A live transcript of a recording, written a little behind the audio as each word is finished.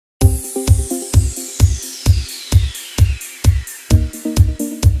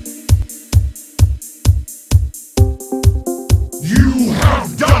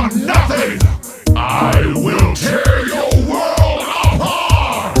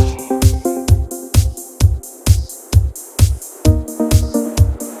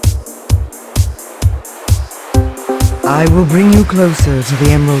I will bring you closer to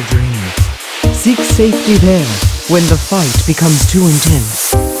the Emerald Dream. Seek safety there when the fight becomes too intense.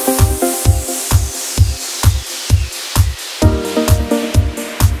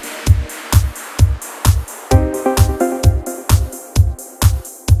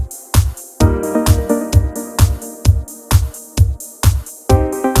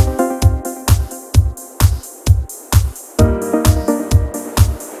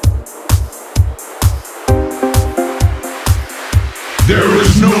 There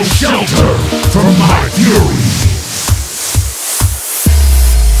is no shelter from my fury!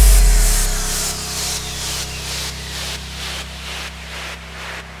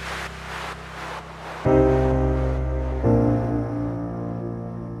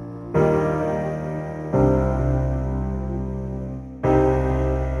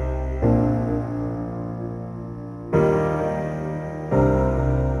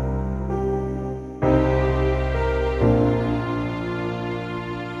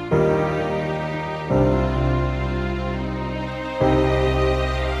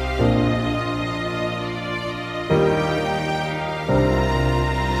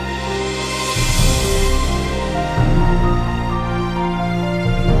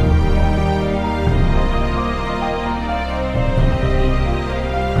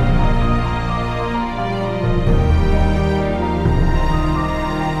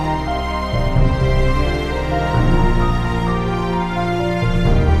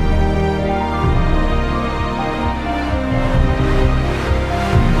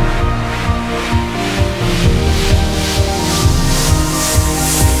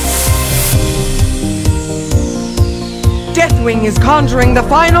 Deathwing is conjuring the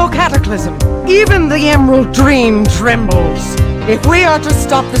final cataclysm. Even the Emerald Dream trembles. If we are to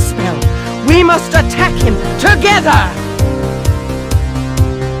stop the spell, we must attack him together!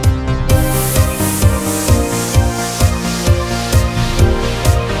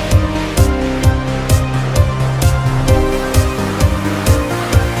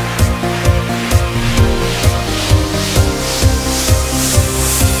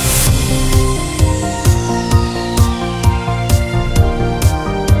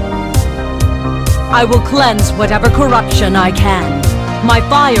 I will cleanse whatever corruption I can. My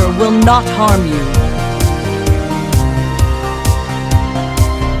fire will not harm you.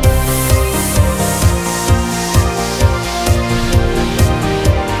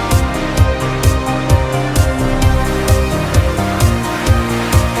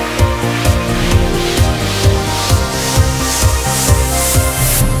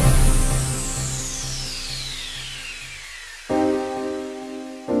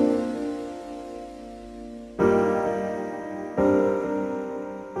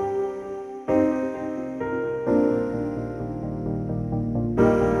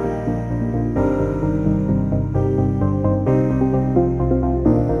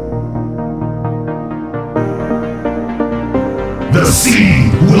 The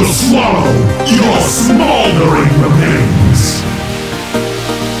sea will swallow your smoldering remains!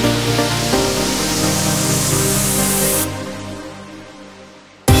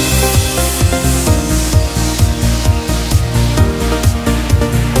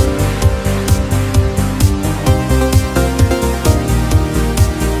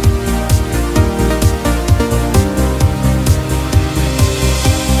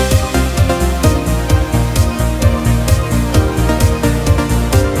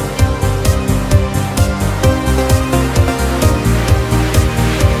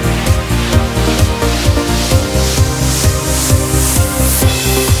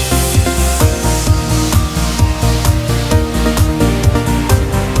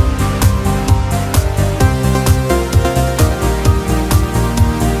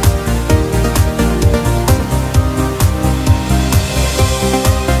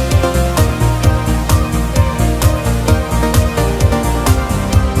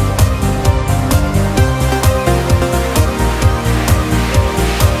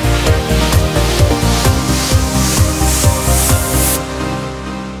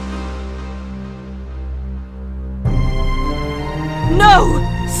 No!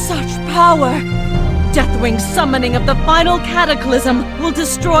 Such power! Deathwing's summoning of the final cataclysm will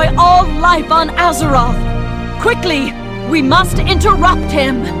destroy all life on Azeroth! Quickly! We must interrupt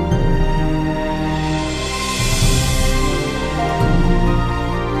him!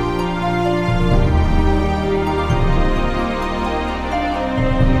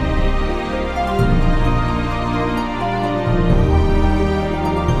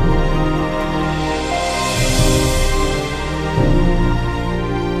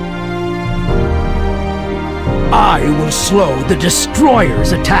 I will slow the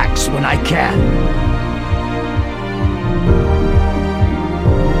Destroyer's attacks when I can.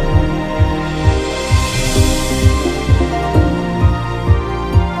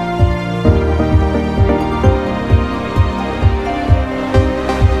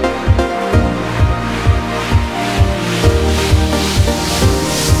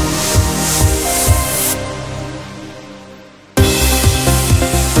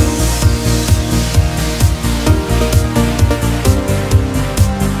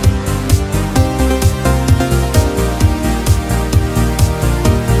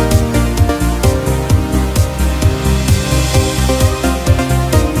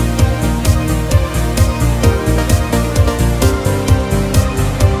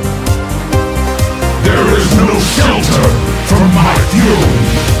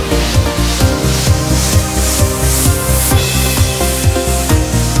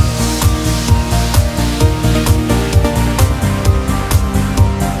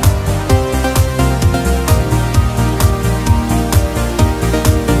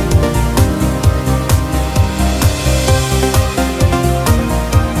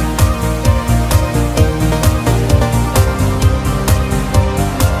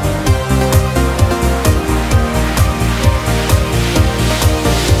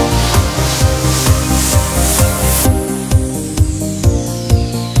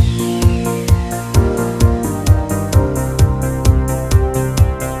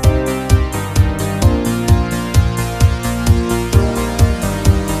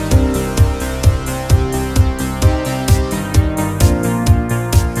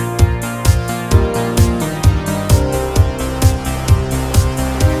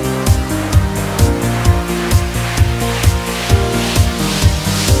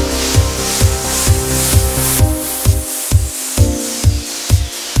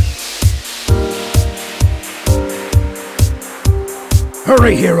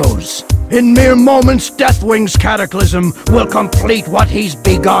 Hurry, heroes! In mere moments, Deathwing's cataclysm will complete what he's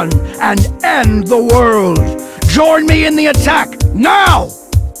begun and end the world! Join me in the attack, now!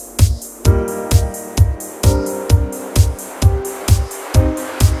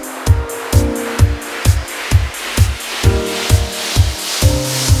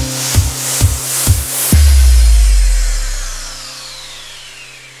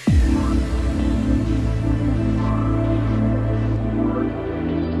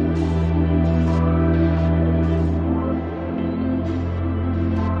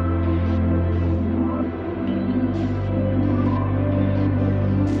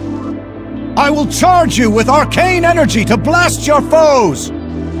 I will charge you with arcane energy to blast your foes!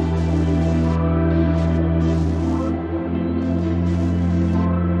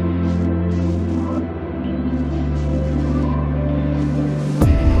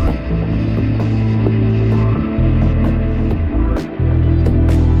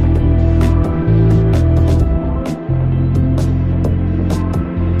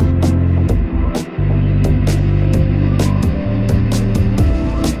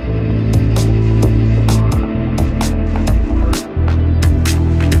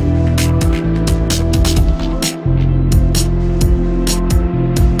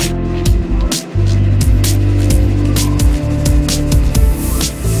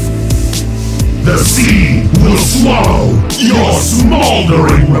 The sea will swallow your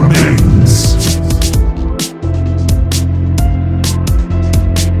smoldering remains!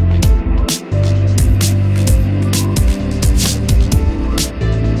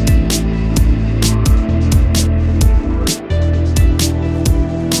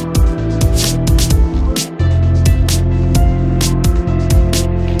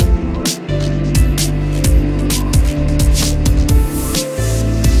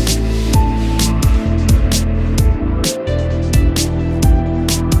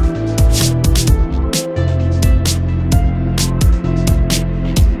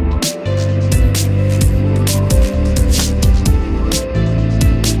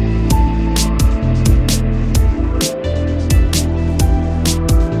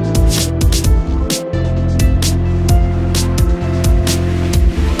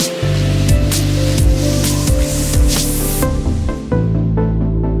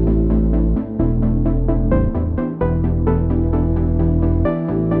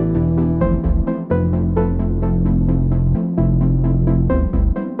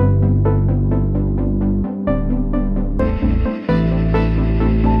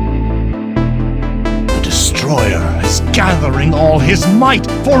 Gathering all his might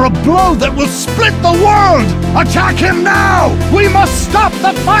for a blow that will split the world! Attack him now! We must stop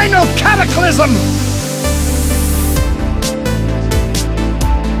the final cataclysm!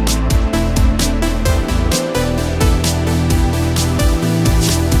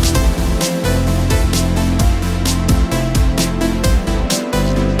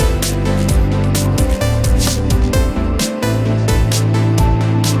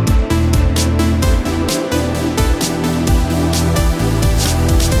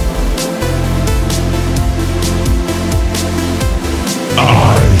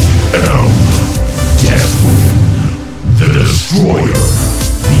 Destroyer,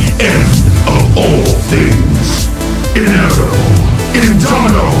 the end of all things. Inevitable,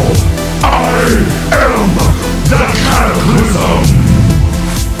 indomitable, I am the Cataclysm!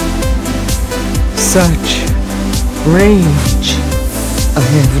 Such rage I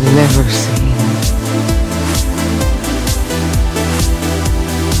have never seen.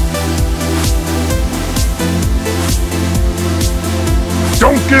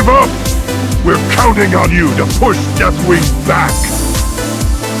 Don't give up! We're counting on you to push Deathwing back!